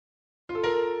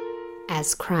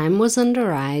As crime was on the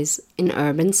rise in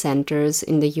urban centers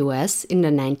in the US in the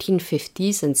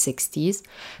 1950s and 60s,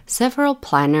 several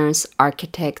planners,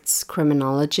 architects,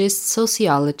 criminologists,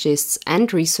 sociologists,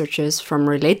 and researchers from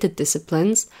related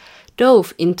disciplines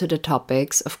dove into the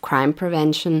topics of crime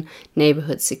prevention,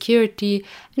 neighborhood security,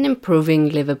 and improving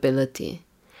livability.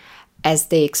 As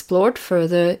they explored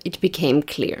further, it became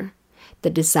clear. The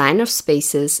design of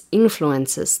spaces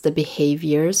influences the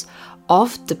behaviors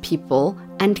of the people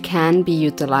and can be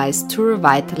utilized to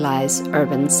revitalize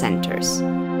urban centers.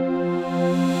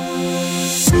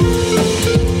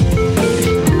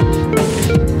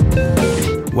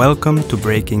 Welcome to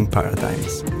Breaking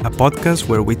Paradigms, a podcast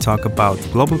where we talk about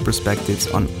global perspectives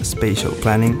on spatial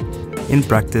planning in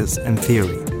practice and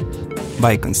theory,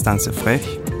 by Constance Frech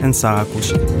and Sarah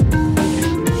Couchet.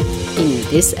 In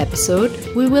this episode,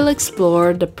 we will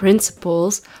explore the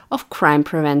principles of crime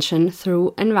prevention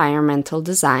through environmental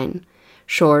design,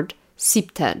 short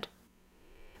CPTED.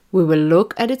 We will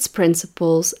look at its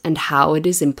principles and how it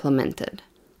is implemented.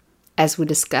 As we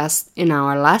discussed in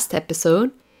our last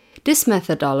episode, this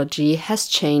methodology has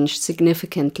changed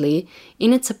significantly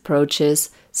in its approaches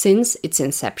since its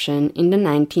inception in the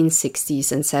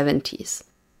 1960s and 70s.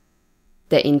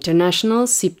 The International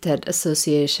CPTED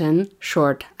Association,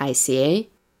 short ICA,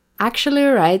 actually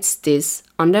writes this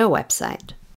on their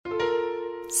website.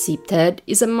 CPTED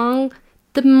is among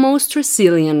the most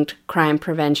resilient crime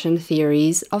prevention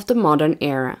theories of the modern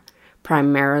era,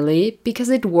 primarily because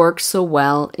it works so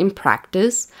well in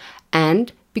practice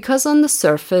and because on the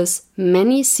surface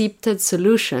many CPTED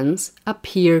solutions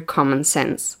appear common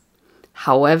sense.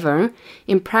 However,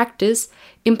 in practice,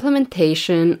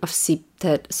 implementation of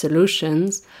CPTED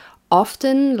solutions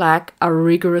often lack a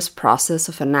rigorous process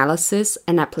of analysis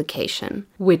and application,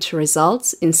 which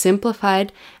results in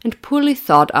simplified and poorly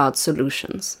thought-out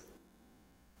solutions.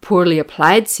 Poorly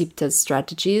applied CPTED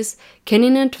strategies can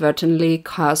inadvertently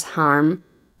cause harm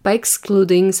by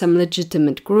excluding some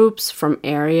legitimate groups from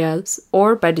areas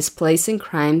or by displacing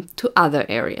crime to other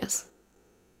areas.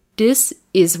 This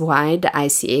is why the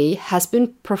ICA has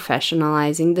been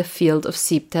professionalizing the field of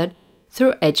CPTED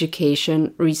through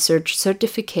education, research,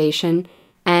 certification,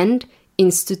 and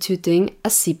instituting a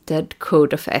CPTED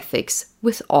Code of Ethics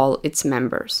with all its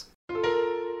members.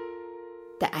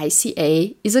 The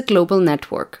ICA is a global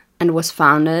network and was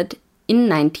founded in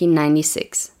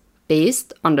 1996,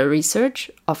 based on the research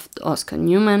of Oscar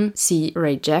Newman, C.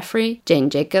 Ray Jeffrey, Jane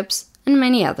Jacobs, and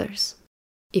many others.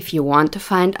 If you want to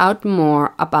find out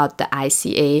more about the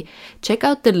ICA, check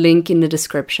out the link in the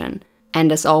description. And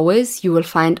as always, you will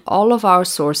find all of our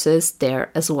sources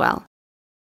there as well.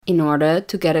 In order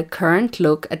to get a current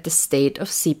look at the state of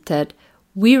CPTED,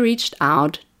 we reached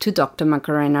out to Dr.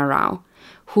 Macarena Rau,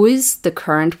 who is the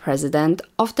current president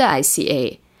of the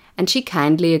ICA, and she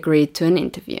kindly agreed to an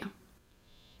interview.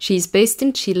 She is based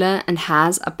in Chile and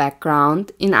has a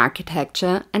background in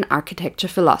architecture and architecture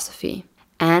philosophy,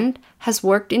 and has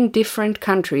worked in different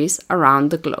countries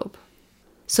around the globe.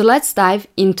 So let's dive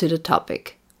into the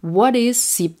topic. What is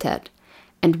CPTED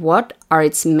and what are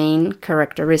its main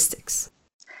characteristics?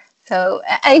 So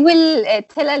I will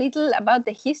tell a little about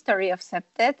the history of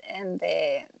CPTED and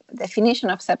the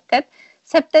definition of CPTED.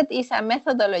 CPTED is a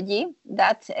methodology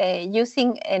that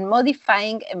using and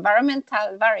modifying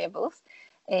environmental variables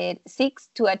seeks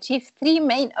to achieve three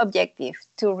main objectives: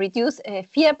 to reduce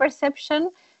fear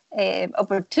perception,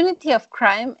 opportunity of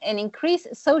crime, and increase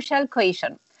social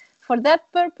cohesion. For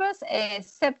that purpose,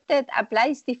 CPTED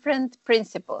applies different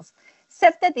principles.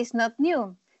 CPTED is not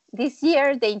new. This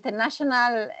year, the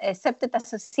International CPTED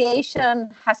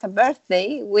Association has a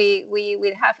birthday. We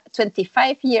will have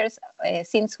 25 years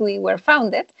since we were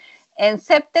founded. And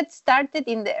CPTED started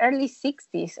in the early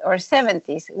 60s or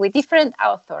 70s with different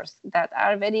authors that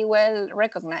are very well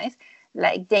recognized,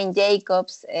 like Jane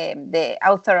Jacobs, the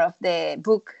author of the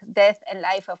book Death and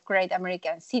Life of Great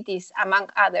American Cities, among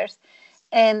others.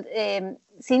 And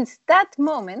since that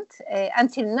moment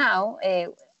until now,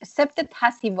 CPTED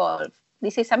has evolved.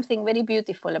 This is something very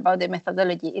beautiful about the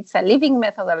methodology. It's a living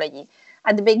methodology.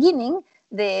 At the beginning,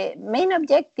 the main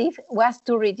objective was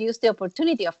to reduce the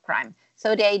opportunity of crime.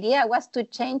 So the idea was to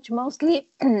change mostly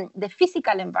the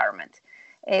physical environment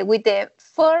with the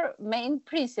four main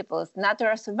principles: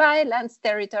 natural surveillance,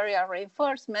 territorial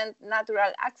reinforcement,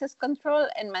 natural access control,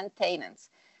 and maintenance.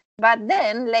 But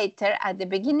then later, at the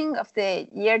beginning of the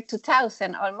year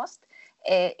 2000 almost,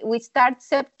 we start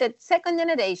CPTED second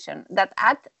generation that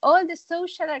add all the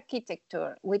social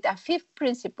architecture with a fifth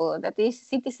principle that is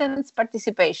citizens'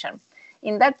 participation.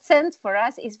 In that sense, for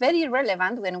us, it's very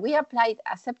relevant when we applied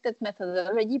a CPTED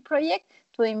methodology project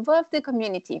to involve the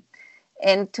community.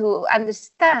 and to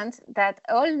understand that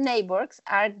all neighbors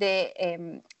are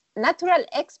the natural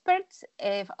experts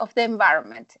of the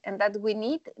environment, and that we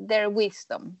need their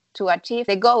wisdom to achieve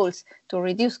the goals to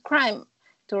reduce crime,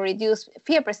 to reduce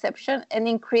fear perception, and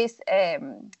increase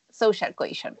social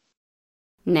cohesion.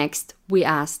 Next, we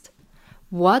asked,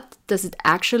 what does it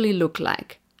actually look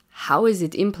like? How is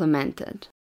it implemented?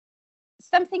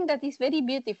 Something that is very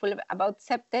beautiful about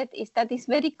CPTED is that it's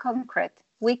very concrete.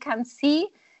 We can see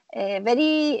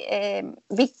very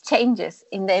big changes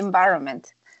in the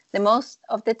environment the most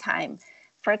of the time.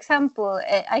 For example,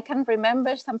 I can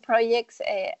remember some projects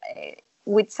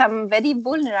with some very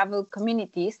vulnerable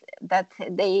communities that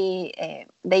they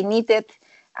needed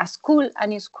a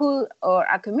new school or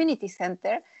a community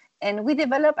center, and we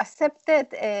developed a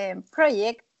CPTED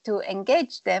project to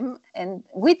engage them and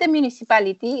with the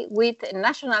municipality, with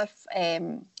national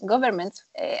government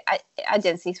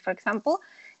agencies, for example,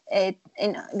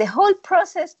 in the whole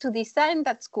process to design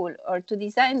that school or to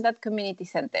design that community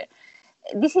center.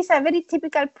 This is a very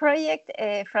typical project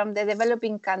from the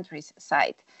developing countries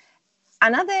side.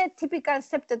 Another typical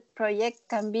CPTED project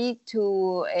can be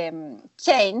to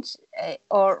change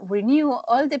or renew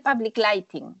all the public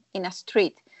lighting in a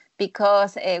street,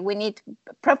 because we need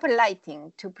proper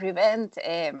lighting to prevent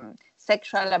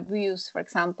sexual abuse, for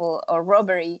example, or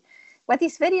robbery. What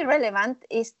is very relevant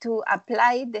is to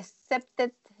apply the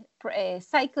CPTED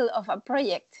cycle of a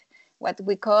project, what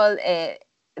we call the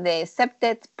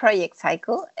CPTED project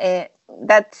cycle,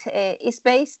 that is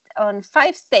based on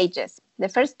 5 stages. The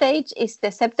first stage is the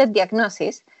CPTED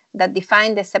diagnosis that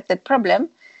defines the CPTED problem.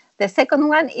 The second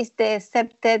one is the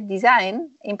CPTED design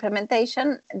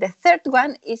implementation. The third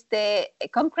one is the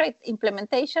concrete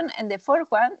implementation. And the fourth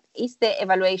one is the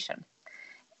evaluation.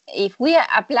 If we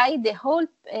apply the whole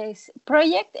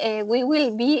project, we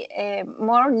will be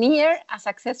more near a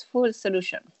successful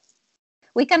solution.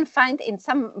 We can find in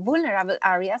some vulnerable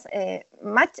areas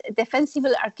much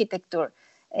defensible architecture.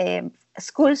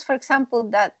 Schools, for example,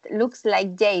 that looks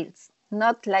like jails,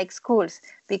 not like schools,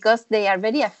 because they are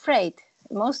very afraid.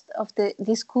 Most of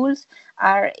these schools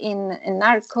are in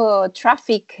narco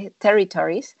traffic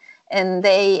territories, and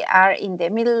they are in the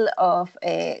middle of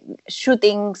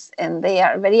shootings, and they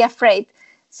are very afraid.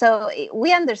 So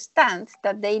we understand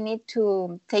that they need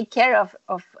to take care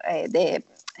of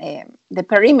the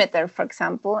perimeter, for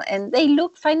example, and they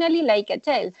look finally like a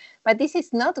jail. But this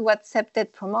is not what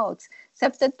CPTED promotes.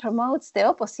 CPTED promotes the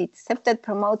opposite. CPTED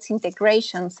promotes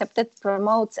integration. CPTED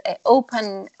promotes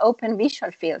open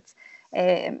visual fields.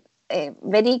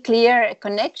 Very clear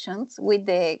connections with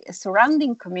the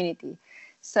surrounding community.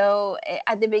 So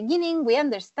at the beginning, we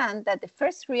understand that the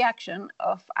first reaction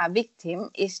of a victim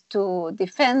is to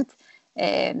defend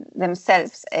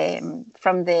themselves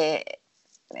from the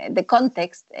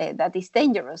context that is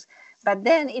dangerous. But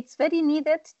then it's very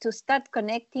needed to start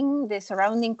connecting the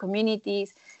surrounding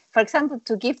communities, for example,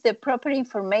 to give the proper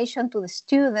information to the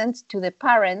students, to the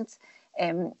parents.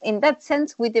 In that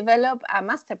sense, we develop a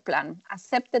master plan,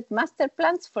 accepted master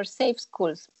plans for safe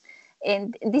schools.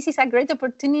 And this is a great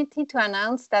opportunity to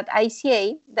announce that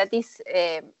ICA, that is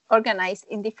organized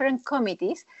in different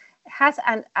committees, has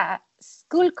a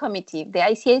school committee, the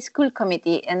ICA school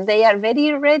committee, and they are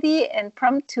very ready and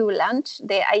prompt to launch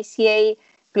the ICA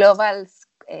global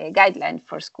guideline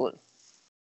for school.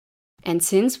 And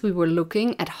since we were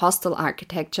looking at hostel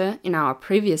architecture in our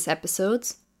previous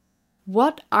episodes,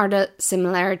 what are the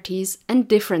similarities and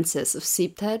differences of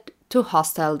CPTED to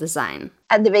hostel design?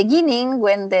 At the beginning,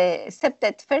 when the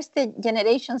CPTED first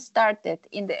generation started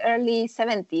in the early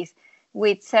 70s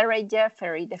with Sarah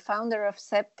Jeffery, the founder of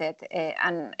CPTED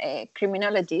and a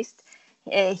criminologist,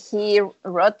 he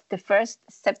wrote the first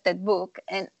CPTED book.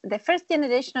 And the first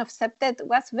generation of CPTED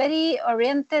was very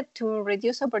oriented to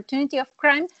reduce opportunity of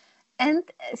crime. And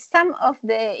some of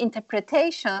the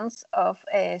interpretations of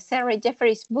Sarah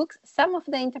Jeffery's books, some of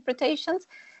the interpretations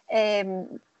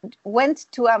went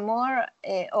to a more,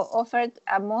 or offered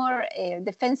a more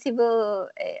defensible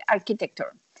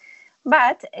architecture.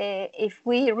 But if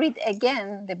we read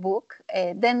again the book,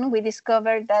 then we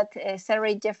discover that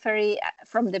Sarah Jeffery,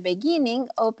 from the beginning,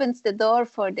 opens the door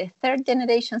for the third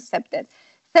generation CPTED.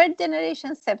 Third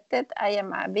generation CPTED, I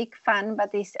am a big fan, but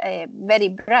it's very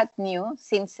brand new.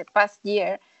 Since the past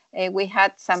year, we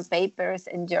had some papers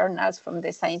and journals from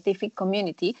the scientific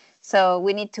community. So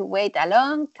we need to wait a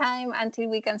long time until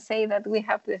we can say that we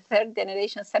have the third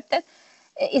generation CPTED.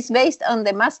 It's based on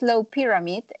the Maslow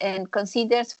pyramid and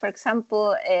considers, for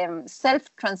example,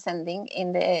 self-transcending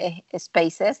in the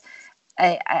spaces,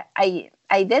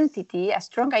 identity, a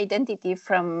strong identity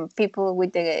from people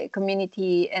with the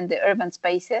community and the urban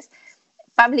spaces.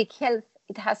 Public health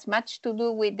it has much to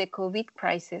do with the COVID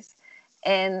crisis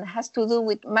and has to do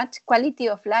with much quality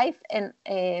of life and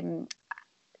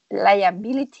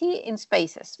liability in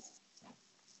spaces.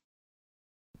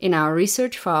 In our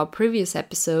research for our previous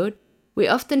episode, we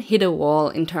often hit a wall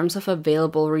in terms of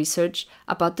available research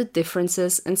about the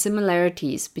differences and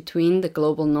similarities between the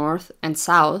global north and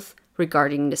south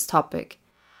regarding this topic.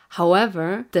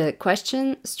 However, the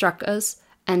question struck us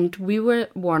and we were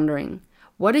wondering,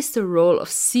 what is the role of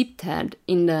CPTED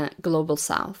in the global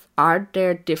south? Are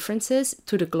there differences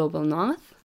to the global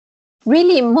north?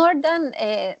 Really, more than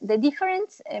the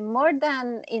difference, more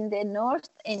than in the north,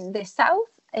 in the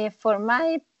south, for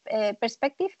my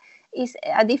perspective, is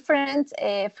a difference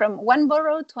from one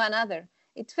borough to another.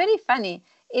 It's very funny.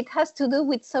 It has to do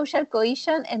with social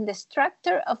cohesion and the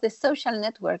structure of the social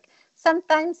network.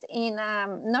 Sometimes in a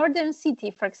northern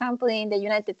city, for example, in the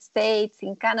United States,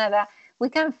 in Canada, we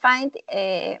can find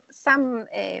some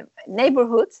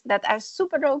neighborhoods that are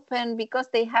super open because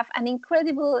they have an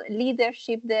incredible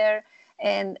leadership there,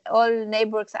 and all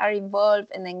neighbors are involved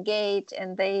and engaged,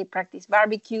 and they practice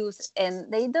barbecues,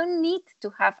 and they don't need to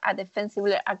have a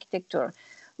defensible architecture.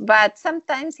 But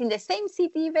sometimes in the same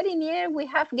city, very near, we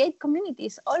have gay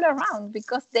communities all around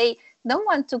because they don't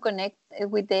want to connect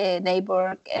with the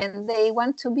neighbor and they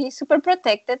want to be super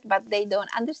protected, but they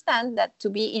don't understand that to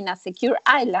be in a secure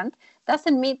island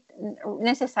doesn't mean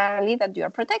necessarily that you are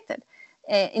protected.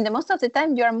 In the most of the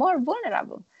time, you are more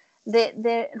vulnerable.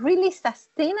 The really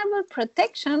sustainable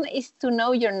protection is to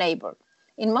know your neighbor.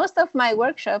 In most of my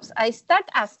workshops, I start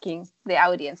asking the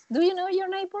audience, do you know your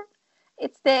neighbor?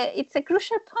 It's a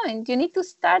crucial point. You need to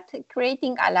start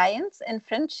creating alliance and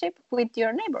friendship with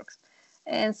your neighbors.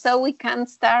 And so we can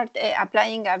start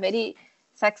applying a very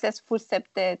successful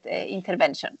CPTED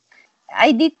intervention.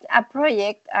 I did a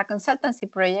project, a consultancy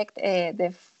project,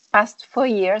 the past 4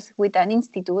 years with an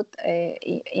institute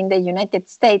in the United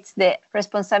States, the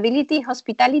Responsibility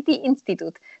Hospitality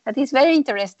Institute. That is very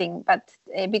interesting, but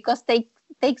because they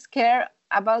takes care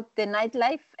about the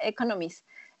nightlife economies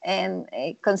and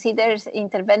considers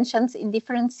interventions in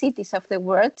different cities of the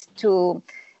world to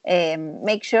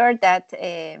make sure that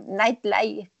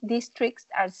nightlife districts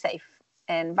are safe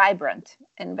and vibrant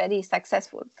and very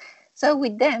successful. So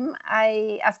with them,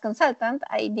 as consultant,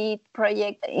 I did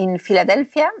projects in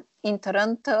Philadelphia, in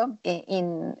Toronto,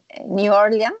 in New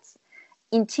Orleans,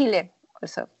 in Chile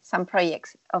also, some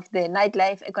projects of the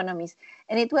nightlife economies.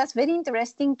 And it was very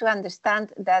interesting to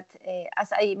understand that,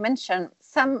 as I mentioned,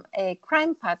 some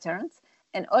crime patterns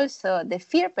and also the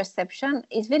fear perception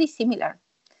is very similar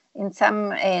in some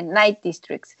night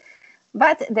districts.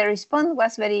 But the response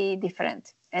was very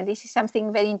different. And this is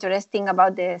something very interesting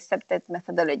about the CPTED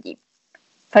methodology.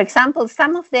 For example,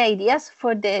 some of the ideas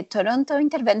for the Toronto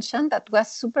intervention that was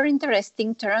super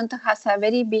interesting. Toronto has a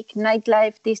very big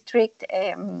nightlife district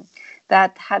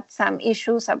that had some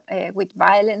issues with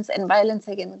violence and violence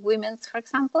against women, for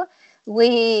example.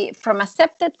 From a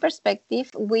CPTED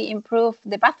perspective, we improved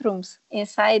the bathrooms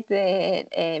inside the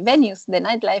venues, the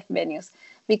nightlife venues,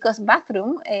 because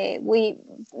bathroom,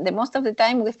 the most of the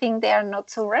time we think they are not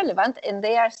so relevant, and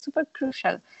they are super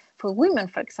crucial for women,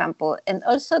 for example, and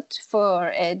also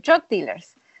for drug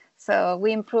dealers. So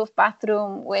we improved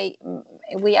bathroom, we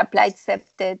applied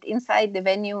CPTED inside the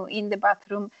venue, in the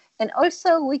bathroom, and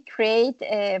also we create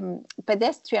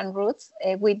pedestrian routes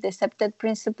with the CPTED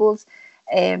principles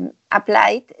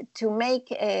applied to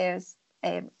make a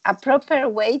proper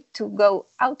way to go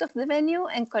out of the venue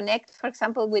and connect, for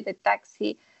example, with a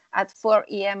taxi at 4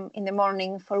 a.m. in the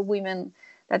morning for women.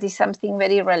 That is something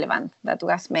very relevant that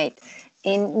was made.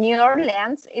 In New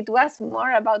Orleans, it was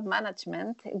more about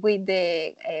management with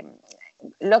the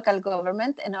local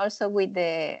government and also with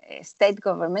the state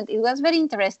government. It was very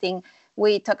interesting.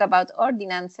 We talk about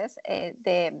ordinances.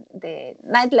 The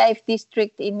nightlife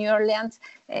district in New Orleans,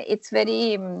 it's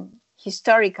very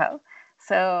historical.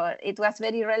 So it was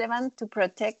very relevant to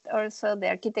protect also the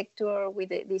architecture with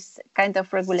this kind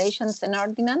of regulations and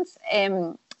ordinance.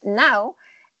 Now,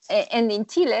 and in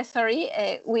Chile,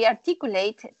 we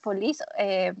articulate police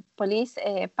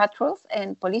patrols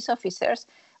and police officers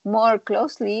more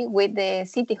closely with the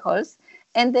city halls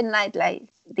and the nightlife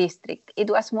district. It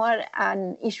was more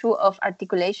an issue of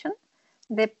articulation,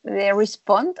 the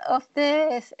response of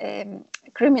the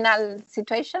criminal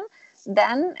situation,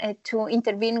 than to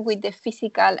intervene with the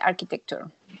physical architecture.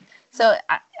 So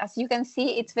as you can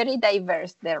see, it's very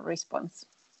diverse, their response.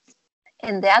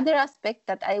 And the other aspect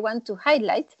that I want to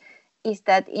highlight is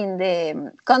that in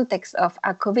the context of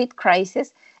a COVID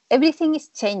crisis, everything is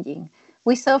changing.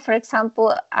 We saw, for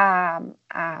example,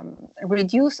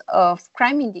 reduce of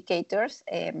crime indicators,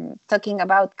 talking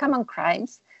about common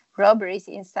crimes robberies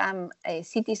in some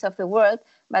cities of the world,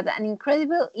 but an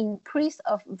incredible increase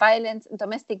of violence,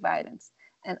 domestic violence,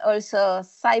 and also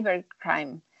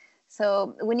cybercrime.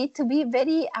 So we need to be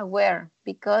very aware,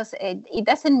 because it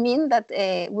doesn't mean that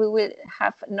we will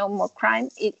have no more crime.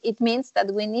 It means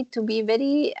that we need to be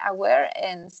very aware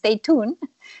and stay tuned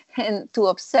and to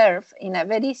observe in a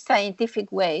very scientific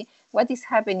way what is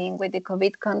happening with the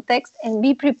COVID context and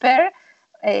be prepared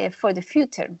for the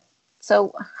future.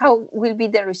 So how will be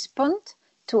the response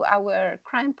to our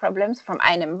crime problems from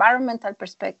an environmental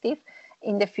perspective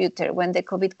in the future when the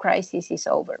COVID crisis is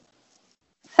over?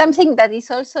 Something that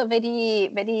is also very,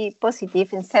 very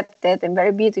positive in CPTED and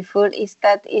very beautiful is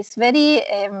that it's very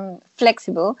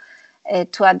flexible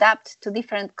to adapt to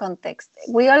different contexts.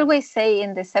 We always say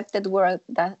in the CPTED world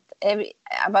that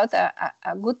about a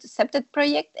good CPTED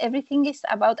project, everything is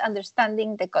about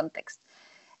understanding the context.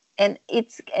 And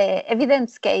it's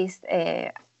evidence-based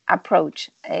approach.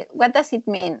 What does it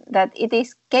mean? That it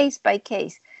is case by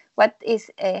case. What is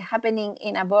happening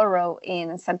in a borough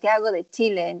in Santiago de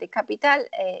Chile, in the capital,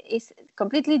 is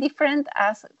completely different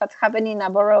as what's happening in a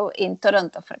borough in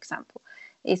Toronto, for example.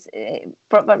 It's,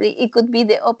 probably it could be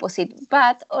the opposite,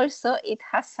 but also it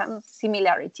has some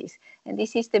similarities. And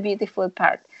this is the beautiful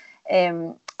part.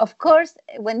 Of course,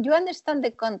 when you understand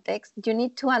the context, you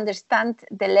need to understand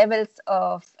the levels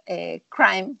of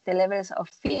crime, the levels of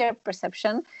fear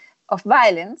perception, of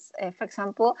violence, for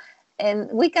example.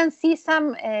 And we can see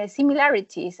some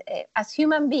similarities. As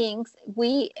human beings,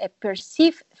 we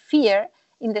perceive fear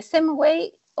in the same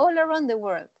way all around the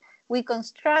world. We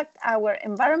construct our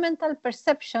environmental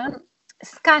perception,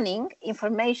 scanning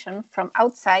information from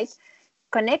outside,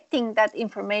 connecting that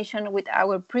information with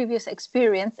our previous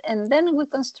experience, and then we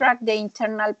construct the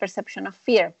internal perception of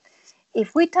fear.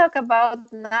 If we talk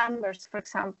about numbers, for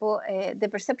example, the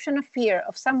perception of fear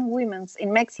of some women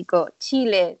in Mexico,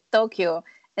 Chile, Tokyo,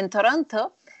 and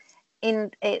Toronto,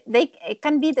 they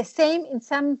can be the same in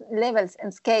some levels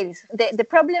and scales. The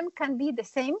problem can be the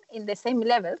same in the same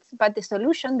levels, but the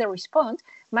solution, the response,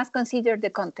 must consider the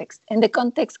context. And the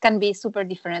context can be super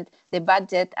different. The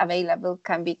budget available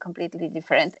can be completely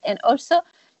different. And also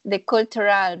the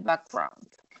cultural background.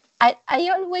 I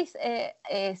always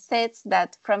said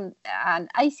that from an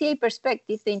ICA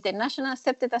perspective, the International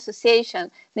CPTED Association,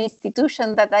 the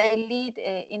institution that I lead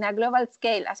in a global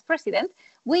scale as president,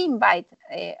 we invite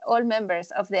all members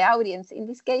of the audience, in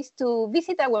this case, to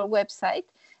visit our website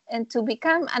and to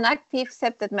become an active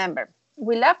CPTED member.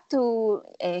 We love to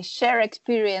share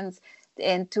experience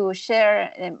and to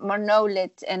share more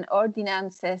knowledge and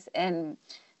ordinances and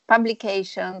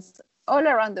publications all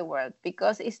around the world,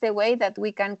 because it's the way that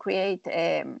we can create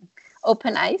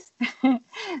open eyes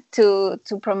to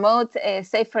promote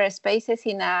safer spaces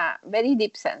in a very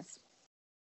deep sense.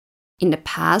 In the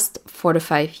past 4 to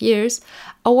 5 years,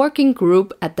 a working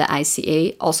group at the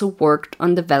ICA also worked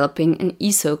on developing an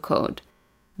ISO code,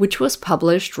 which was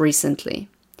published recently.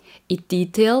 It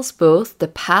details both the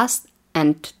past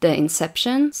and the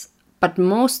inceptions, but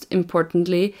most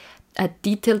importantly, a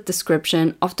detailed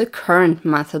description of the current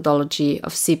methodology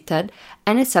of CPTED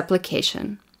and its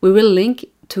application. We will link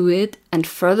to it and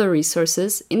further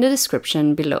resources in the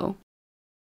description below.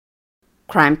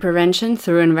 Crime prevention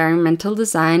through environmental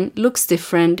design looks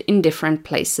different in different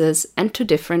places and to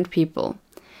different people.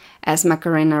 As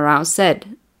Macarena Rau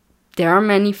said, there are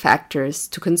many factors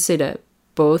to consider,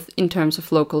 both in terms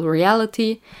of local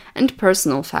reality and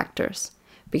personal factors,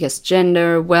 because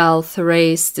gender, wealth,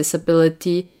 race,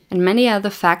 disability, and many other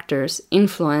factors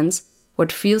influence what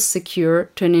feels secure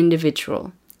to an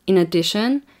individual, in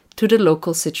addition to the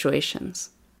local situations.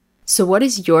 So what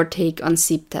is your take on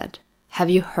CPTED? Have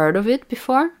you heard of it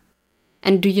before?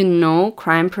 And do you know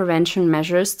crime prevention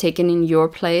measures taken in your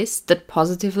place that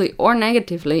positively or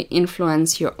negatively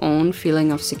influence your own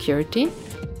feeling of security?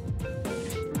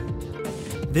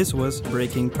 This was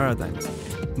Breaking Paradigms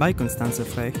by Constanze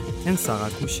Frech and Sarah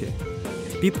Couchet.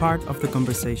 Be part of the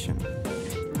conversation.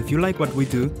 If you like what we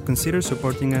do, consider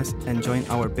supporting us and join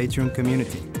our Patreon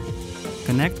community.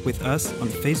 Connect with us on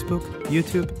Facebook,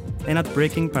 YouTube, and at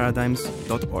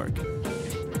breakingparadigms.org.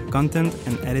 Content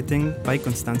and editing by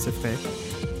Constanze Frech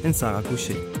and Sarah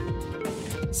Couchet.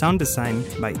 Sound design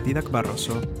by Didac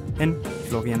Barroso and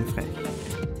Florian Frech.